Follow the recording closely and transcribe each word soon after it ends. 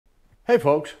Hey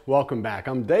folks, welcome back.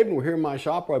 I'm Dave and we're here in my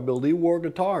shop where I build E-War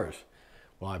guitars.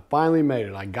 Well, I finally made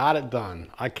it. I got it done.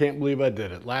 I can't believe I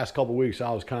did it. Last couple weeks I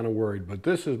was kind of worried, but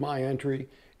this is my entry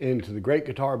into the Great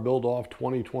Guitar Build-Off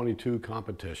 2022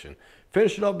 competition.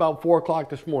 Finished it up about 4 o'clock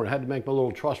this morning. I had to make my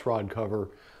little truss rod cover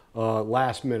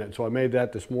last minute, so I made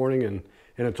that this morning and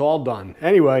it's all done.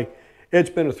 Anyway, it's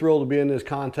been a thrill to be in this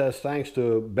contest. Thanks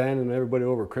to Ben and everybody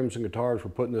over at Crimson Guitars for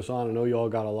putting this on. I know you all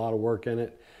got a lot of work in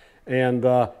it. And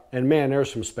man,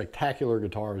 there's some spectacular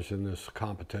guitars in this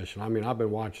competition. I mean, I've been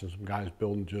watching some guys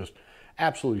building just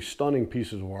absolutely stunning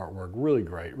pieces of artwork. Really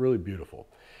great, really beautiful.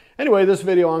 Anyway, this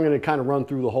video, I'm going to kind of run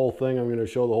through the whole thing. I'm going to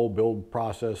show the whole build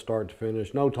process, start to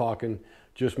finish. No talking,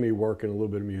 just me working, a little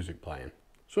bit of music playing.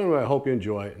 So anyway, I hope you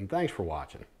enjoy it, and thanks for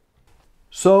watching.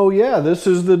 So yeah, this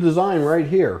is the design right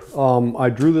here. I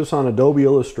drew this on Adobe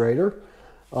Illustrator.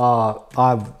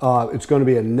 It's going to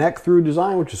be a neck through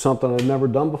design, which is something I've never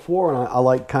done before, and I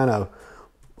like kind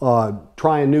of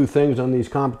trying new things on these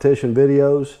competition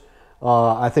videos.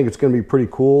 I think it's going to be pretty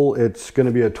cool. It's going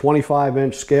to be a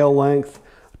 25-inch scale length,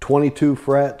 22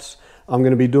 frets. I'm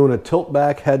going to be doing a tilt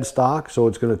back headstock, so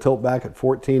it's going to tilt back at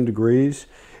 14 degrees.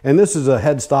 And this is a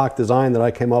headstock design that I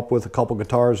came up with a couple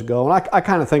guitars ago, and I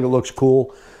kind of think it looks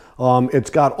cool. It's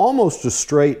got almost a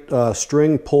straight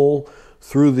string pull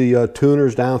through the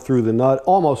tuners down through the nut.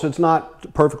 Almost, it's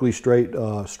not perfectly straight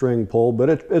string pull, but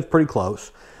it's pretty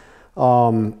close.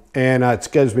 And it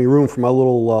gives me room for my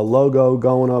little logo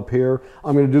going up here.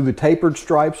 I'm going to do the tapered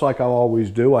stripes like I always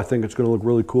do. I think it's going to look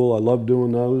really cool. I love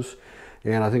doing those.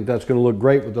 And I think that's going to look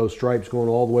great with those stripes going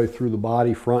all the way through the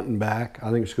body, front and back. I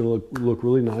think it's going to look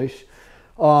really nice.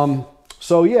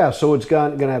 So yeah, so it's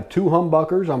going to have 2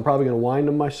 humbuckers. I'm probably going to wind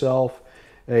them myself.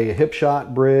 A hip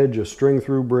shot bridge, a string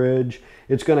through bridge.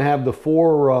 It's going to have the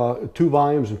 2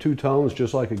 volumes and 2 tones,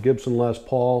 just like a Gibson Les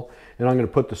Paul. And I'm going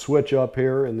to put the switch up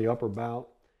here in the upper bout.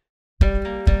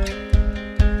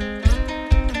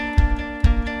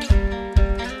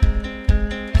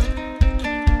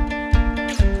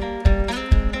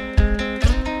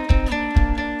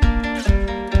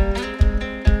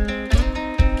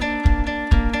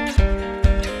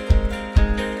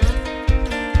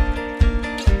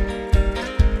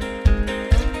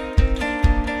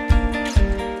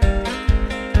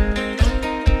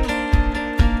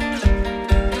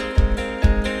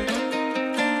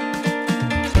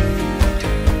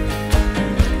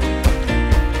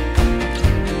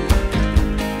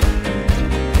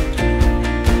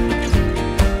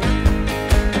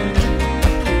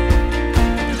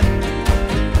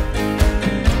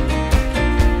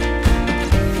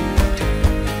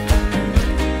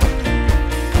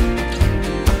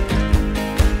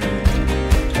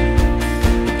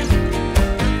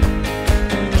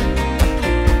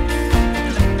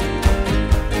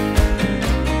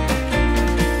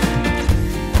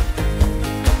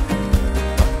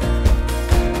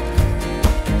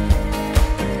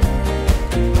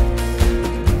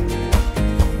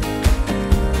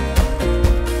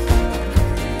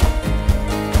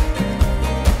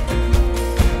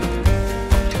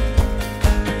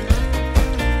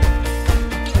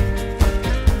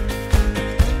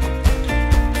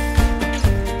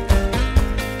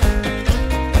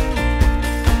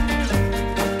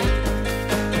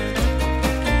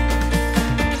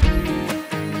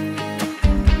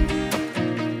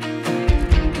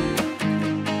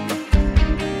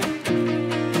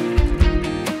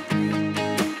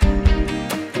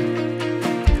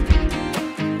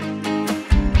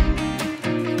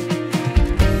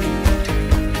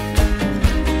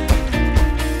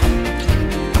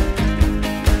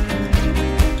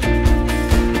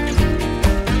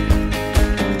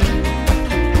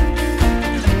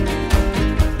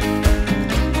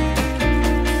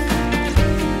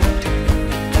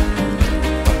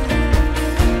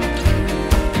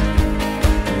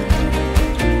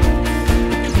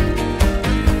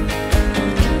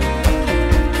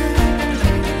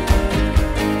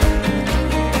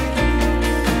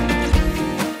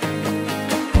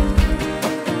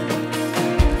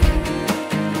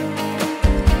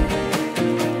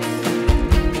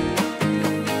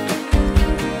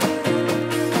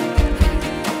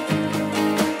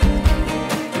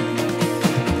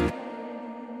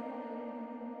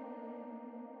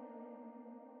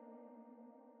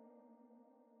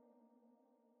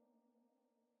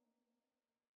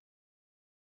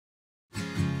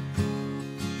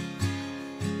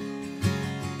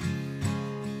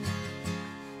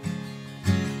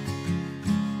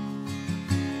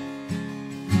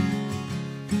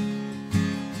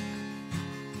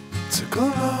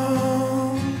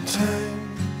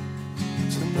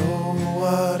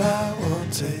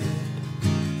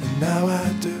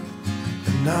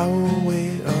 and I will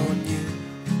wait on you.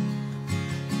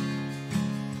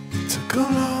 It took a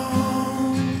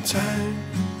long time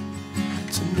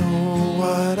to know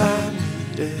what I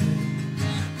needed,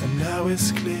 and now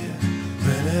it's clear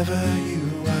whenever you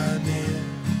are near.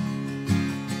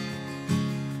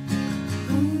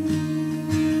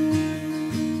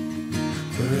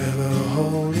 Forever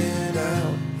holding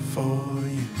out for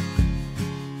you.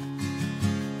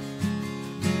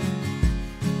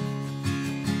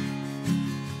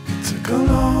 It took a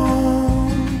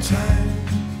long time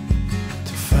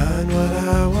to find what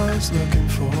I was looking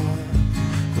for,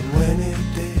 but when it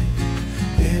did,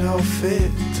 it all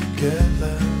fit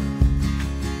together.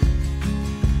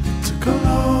 It took a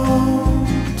long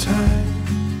time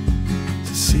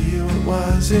to see what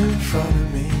was in front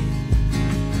of me,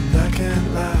 and I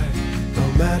can't lie, no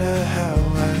matter how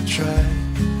I try.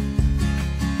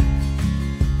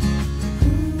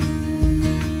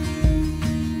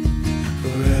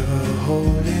 Forever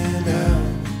holding out,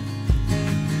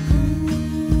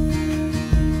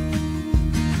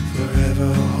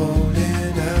 forever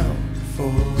holding out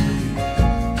for you.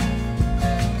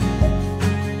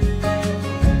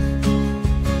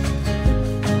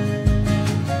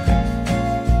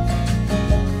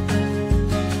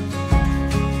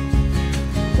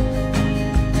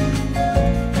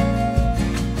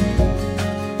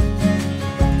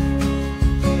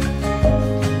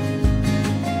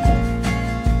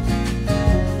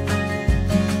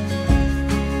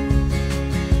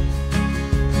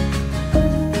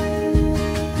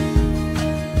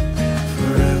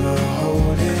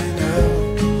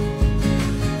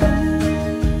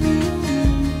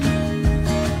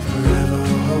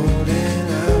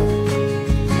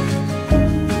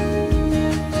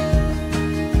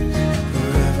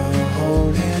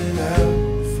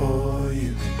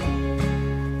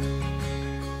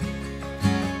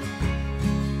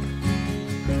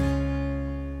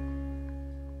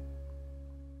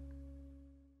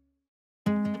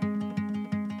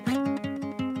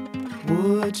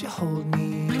 Would you hold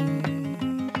me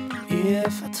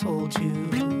if I told you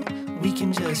we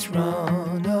can just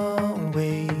run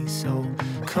away? So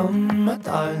come, my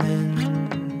darling,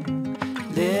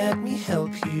 let me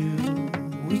help you.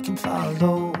 We can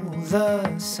follow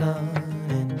the sun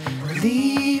and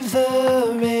leave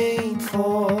the rain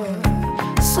for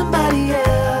somebody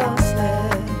else.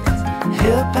 Let's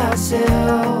help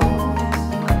ourselves,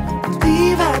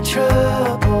 leave our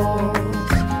troubles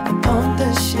on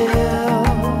the shelf.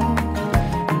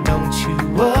 Don't you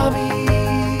worry,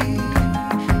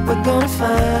 we're gonna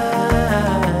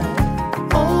find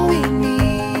all we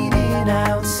need in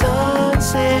our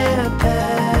sunset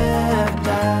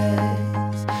paradise.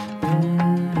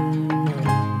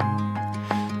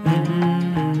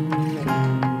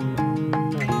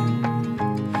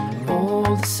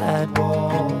 All the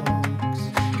sidewalks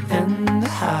and the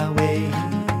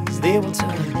highways, they will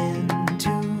turn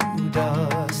into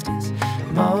dust as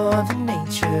Mother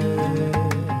Nature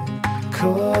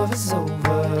covers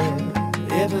over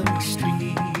every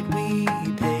street we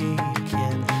take,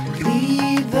 and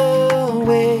lead the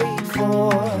way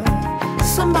for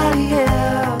somebody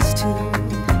else to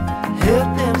help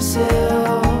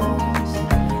themselves,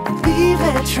 leave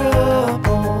their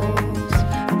troubles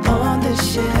on the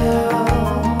shelf.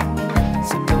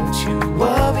 So don't you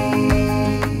worry,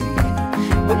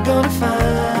 we're gonna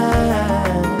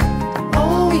find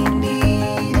all we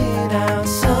need in our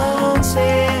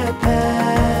sunset paradise.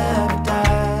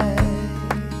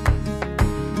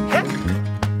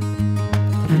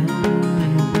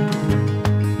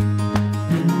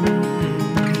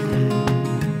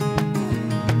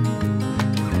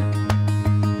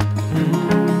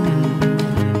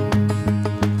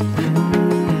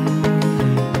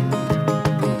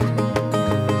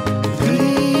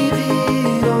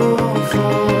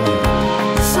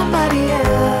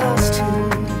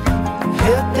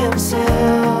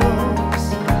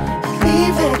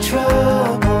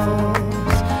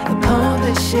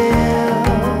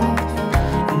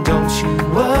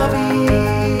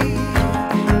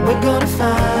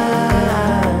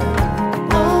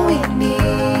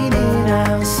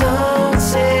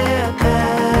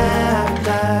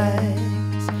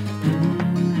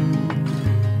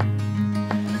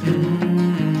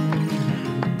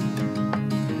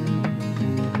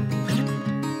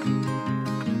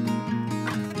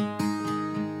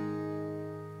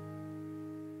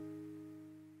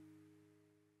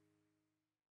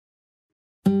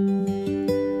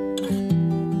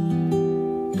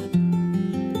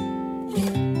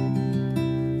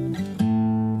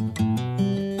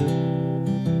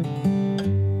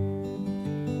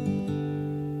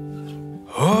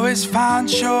 Always find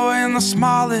joy in the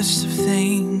smallest of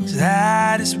things.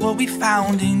 That is what we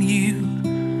found in you.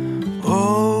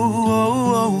 Oh,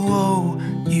 oh, oh,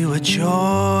 oh, you are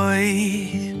joy.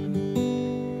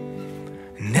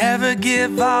 Never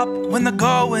give up when the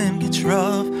going gets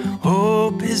rough.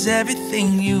 Hope is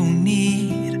everything you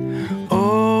need.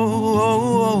 Oh,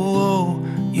 oh, oh, oh,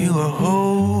 you are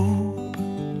hope.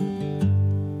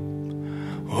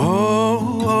 Oh,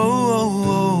 oh, oh,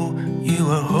 oh, you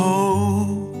are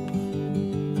hope.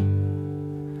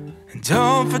 And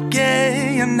don't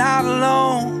forget you're not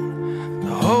alone.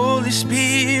 The Holy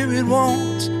Spirit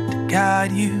wants to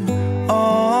guide you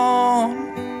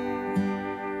on.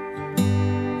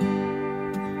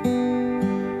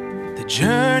 The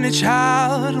journey,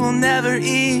 child, will never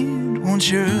end.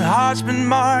 Once your heart's been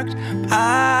marked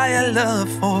by a love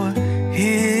for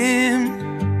Him.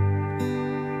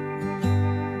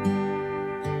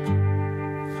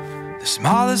 The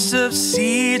smallest of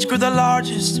seeds grow the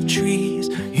largest of trees.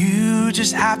 You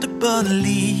just have to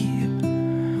believe.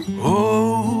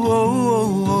 Oh, oh,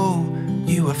 oh, oh,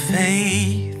 you have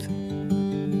faith.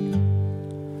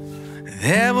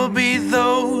 There will be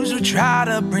those who try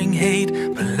to bring hate,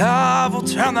 but love will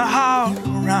turn the heart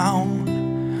around.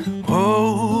 Oh,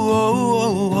 oh,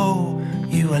 oh, oh,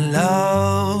 you are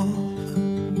love.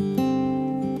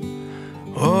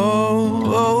 Oh,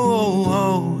 oh, oh,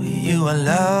 oh, you are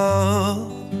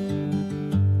love.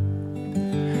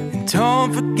 And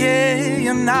don't forget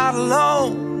you're not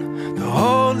alone. The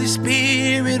Holy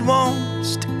Spirit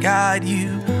wants to guide you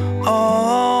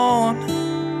on.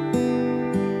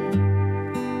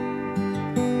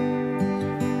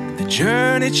 The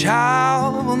journey,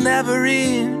 child, will never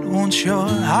end. Once your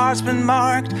heart's been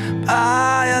marked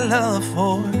by a love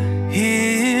for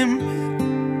Him.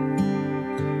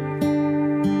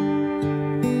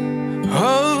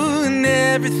 Oh, and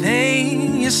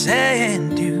everything you say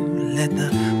and do, let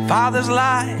the Father's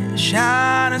light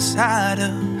shine inside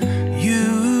of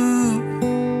you.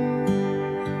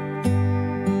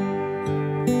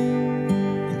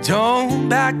 Don't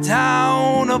back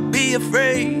down or be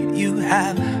afraid. You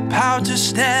have power to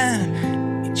stand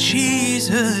in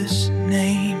Jesus'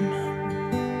 name.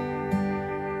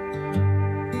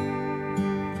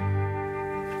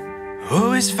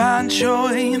 Always find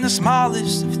joy in the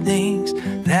smallest of things.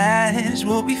 That is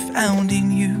what we found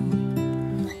in you.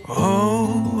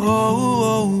 Oh, oh,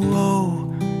 oh,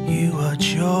 oh, you are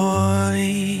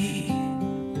joy.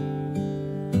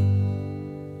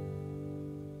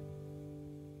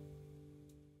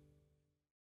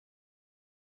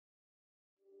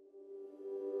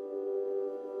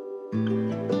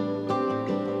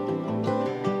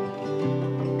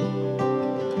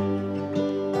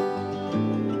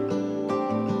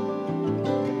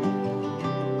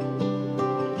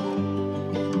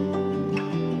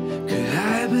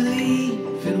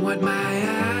 What my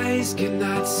eyes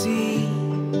cannot see,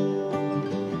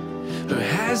 or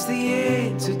has the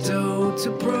antidote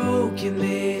to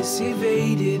brokenness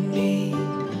evaded me?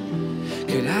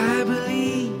 Could I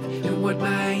believe in what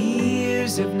my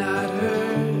ears have not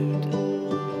heard?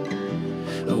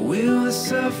 Or will the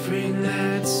suffering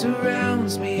that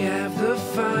surrounds me have the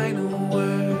final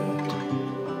word?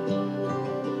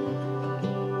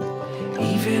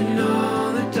 Even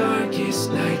on the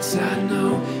darkest nights I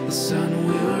know the sun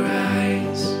will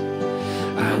rise.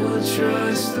 I will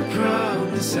trust the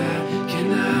promise I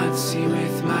cannot see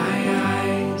with my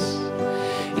eyes.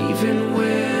 Even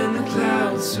when the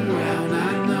clouds surround,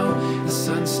 I know the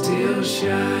sun still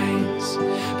shines.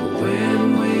 But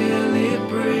when will it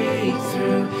break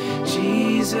through?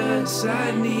 Jesus,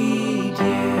 I need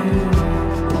you.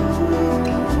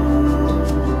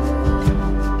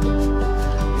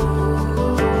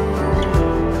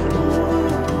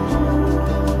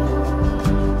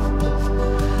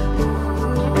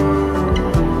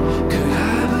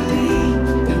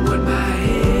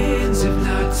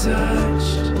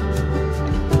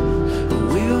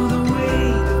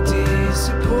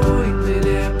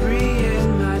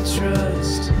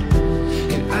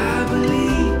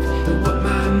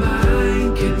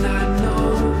 Cannot know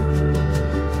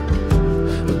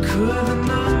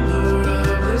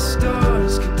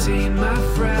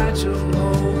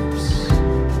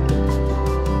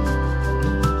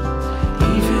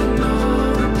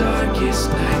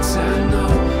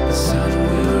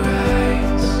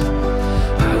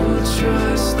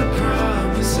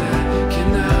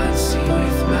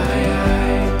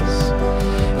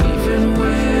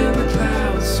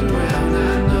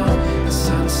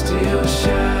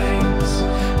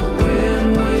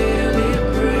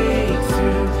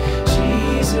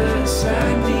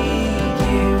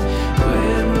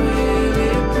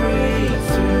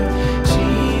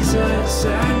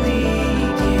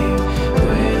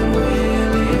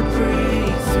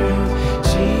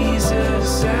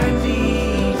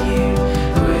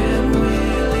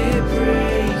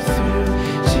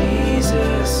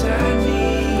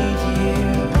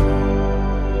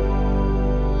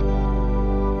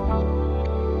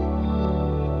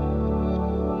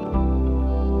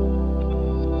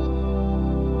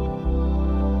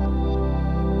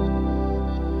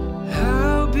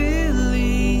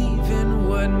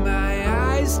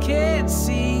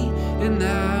see, and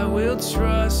I will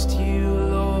trust you,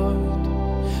 Lord.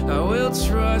 I will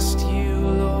trust you,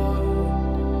 Lord.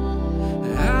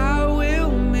 I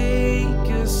will make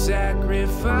a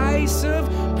sacrifice of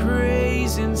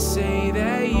praise and say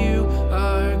that you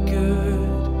are good.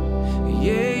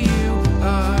 Yeah, you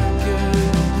are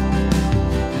good.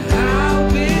 I'll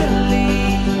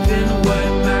believe in what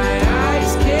my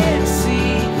eyes can't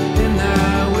see, and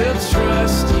I will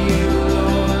trust you,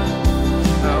 Lord.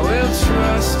 I will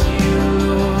trust you,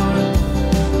 Lord.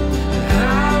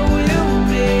 I will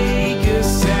make a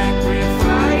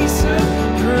sacrifice of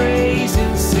praise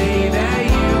and say that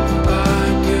you are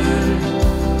good.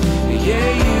 Yeah,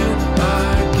 you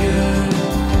are good.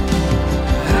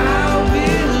 I'll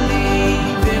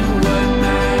believe in what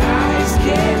my eyes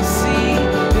can't see,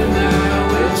 and I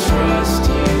will trust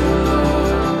you,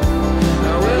 Lord.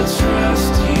 I will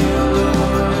trust you,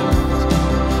 Lord.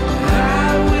 I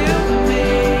will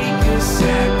make a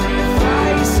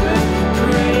sacrifice of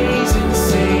praise and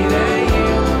say that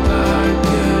you are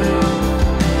good.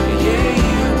 Yeah,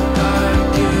 you are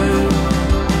good.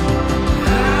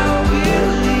 I'll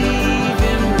believe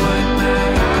in what my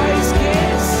eyes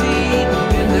can't see,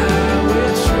 and I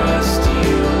will trust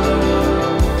you,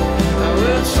 Lord. I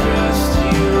will trust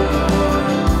you, Lord.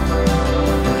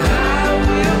 I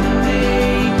will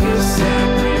make a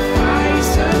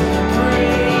sacrifice of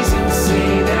praise and say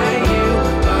that you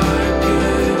are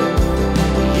good.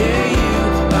 Yeah, you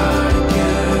are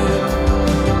good.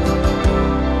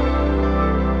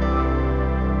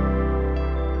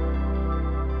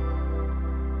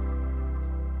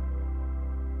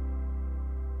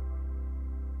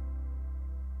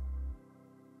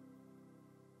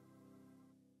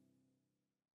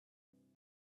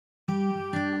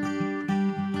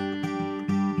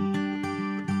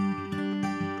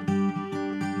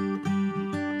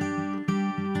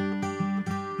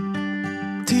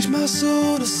 Teach my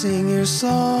soul to sing your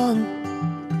song,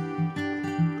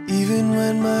 even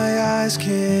when my eyes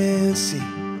can't see.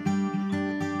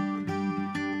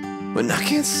 When I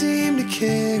can't seem to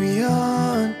carry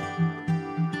on,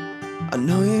 I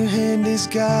know your hand is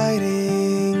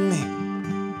guiding me.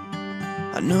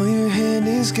 I know your hand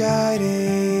is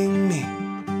guiding me.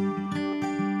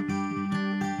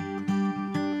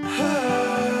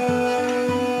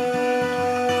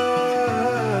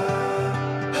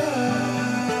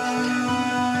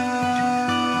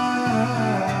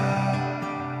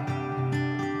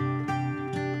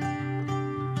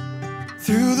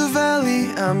 Through the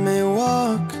valley I may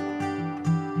walk,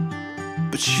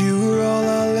 but you are all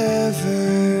I'll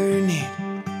ever need.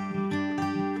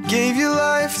 Gave your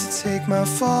life to take my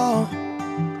fall,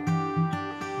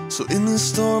 so in the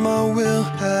storm I will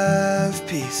have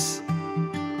peace.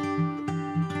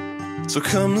 So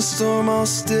come the storm, I'll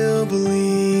still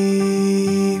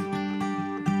believe.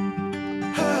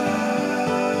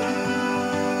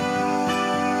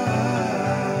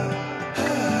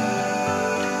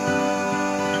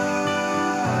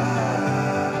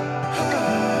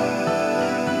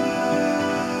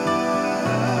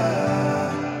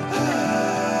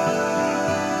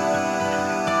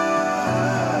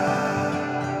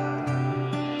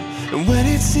 And when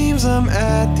it seems I'm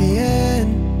at the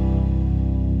end,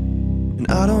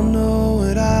 and I don't know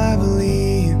what I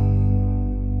believe,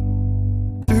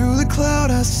 through the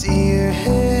cloud I see your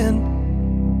hand,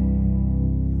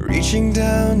 reaching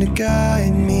down to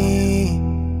guide me.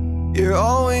 You're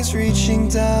always reaching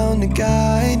down to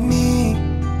guide me,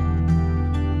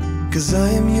 'cause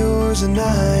I am yours and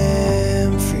I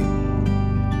am free.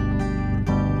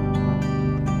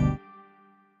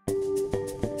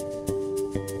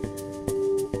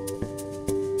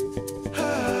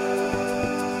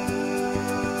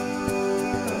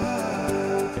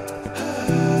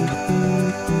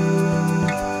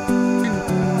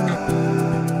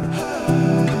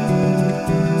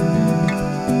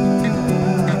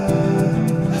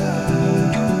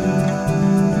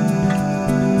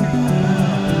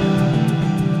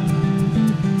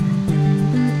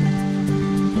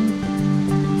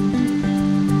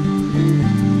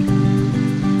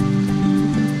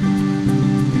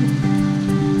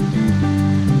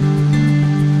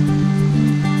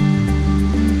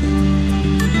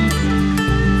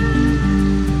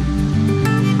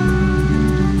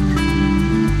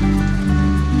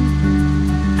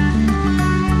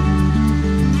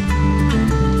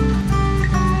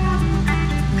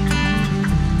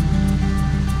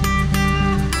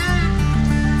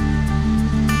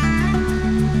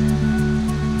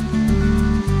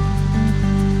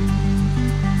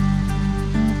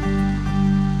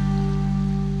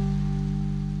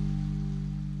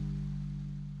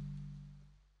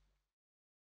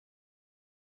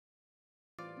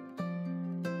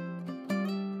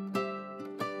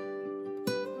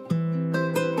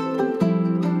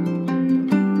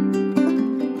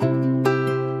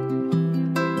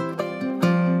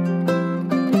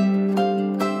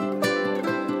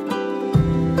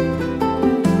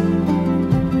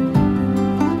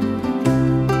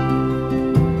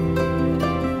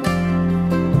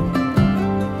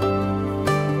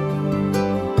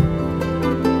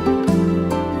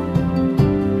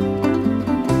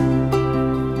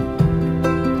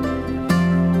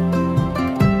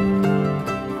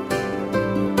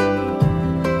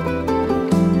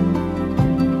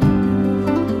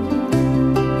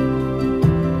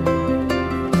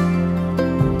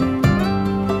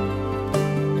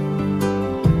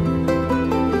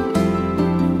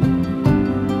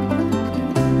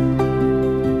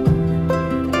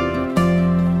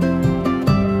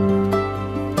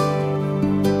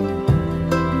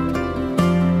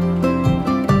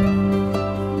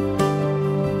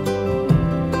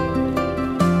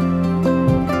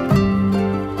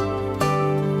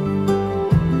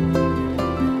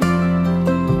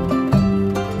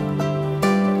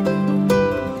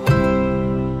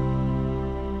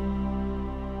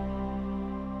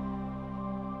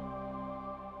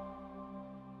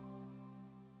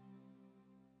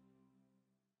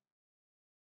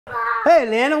 Hey,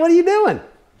 Lana, what are you doing?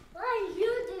 What are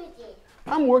you doing?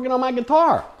 I'm working on my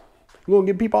guitar. You want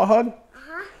to give people a hug?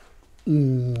 Uh-huh.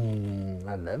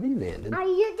 I love you, Landon. Are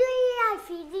you doing a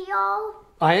video?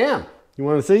 I am. You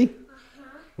want to see? Uh-huh.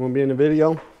 You want to be in the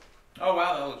video? Oh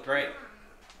wow, that looks great.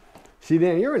 See,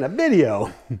 Dan, you're in a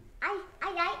video. I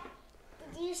like.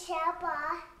 Did you shop?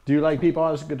 Do you like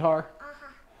Peepaw's guitar? Uh-huh.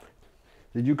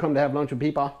 Did you come to have lunch with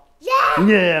Peepaw? Yeah!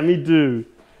 Yeah, me too.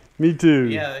 Me too.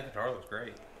 Yeah, that guitar looks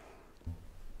great.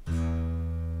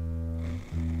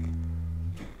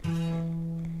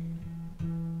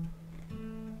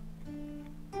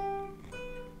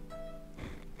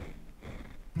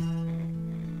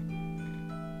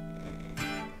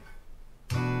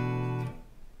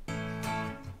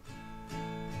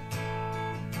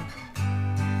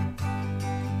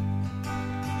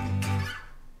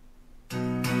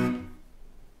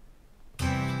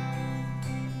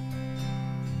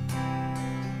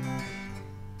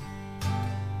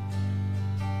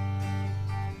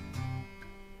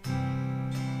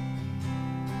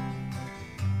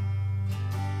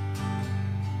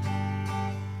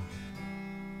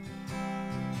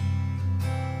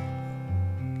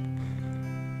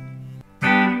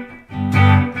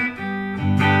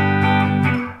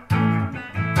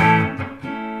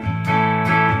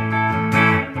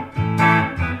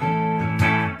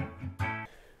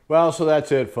 Well, so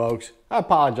that's it, folks. I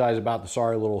apologize about the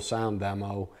sorry little sound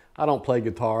demo. I don't play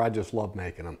guitar. I just love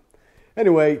making them.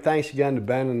 Anyway, thanks again to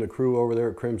Ben and the crew over there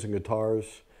at Crimson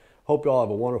Guitars. Hope you all have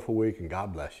a wonderful week, and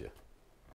God bless you.